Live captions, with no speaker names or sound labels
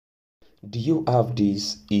Do you have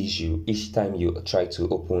this issue each time you try to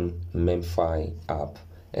open Memefi app?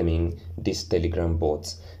 I mean, this Telegram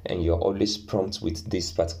bot, and you're always prompt with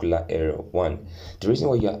this particular error. One, the reason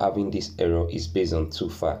why you're having this error is based on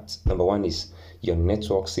two facts. Number one is your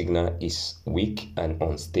network signal is weak and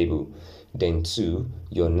unstable. Then two,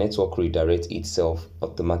 your network redirects itself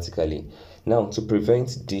automatically. Now, to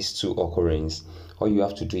prevent these two occurrences, all you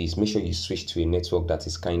have to do is make sure you switch to a network that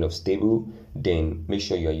is kind of stable. Then make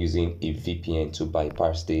sure you are using a VPN to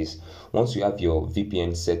bypass this. Once you have your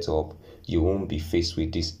VPN set up, you won't be faced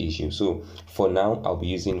with this issue. So for now, I'll be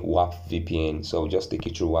using WAP VPN. So I'll just take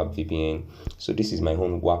you through WAP VPN. So this is my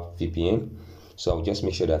own WAP VPN. So I'll just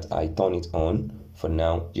make sure that I turn it on. For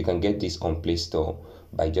now, you can get this on Play Store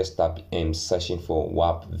by just searching for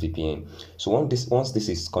WAP VPN. So once this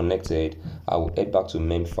is connected, I will head back to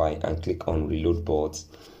Memefi and click on Reload Bots.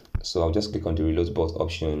 So I'll just click on the Reload Bot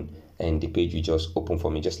option, and the page will just open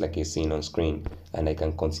for me, just like you're seeing on screen, and I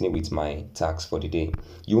can continue with my tasks for the day.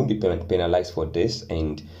 You won't be penalized for this,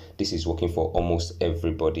 and this is working for almost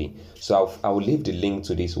everybody. So I will leave the link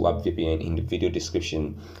to this WAP VPN in the video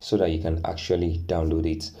description so that you can actually download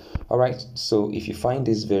it. Alright, so if you find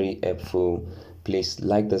this very helpful, please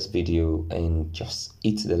like this video and just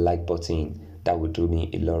hit the like button. That would do me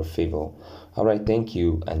a lot of favor. Alright, thank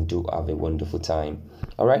you, and do have a wonderful time.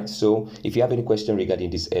 Alright, so if you have any question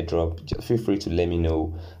regarding this airdrop, just feel free to let me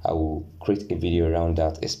know. I will create a video around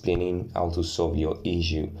that explaining how to solve your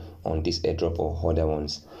issue on this airdrop or other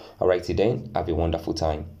ones. Alright, till then, have a wonderful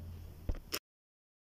time.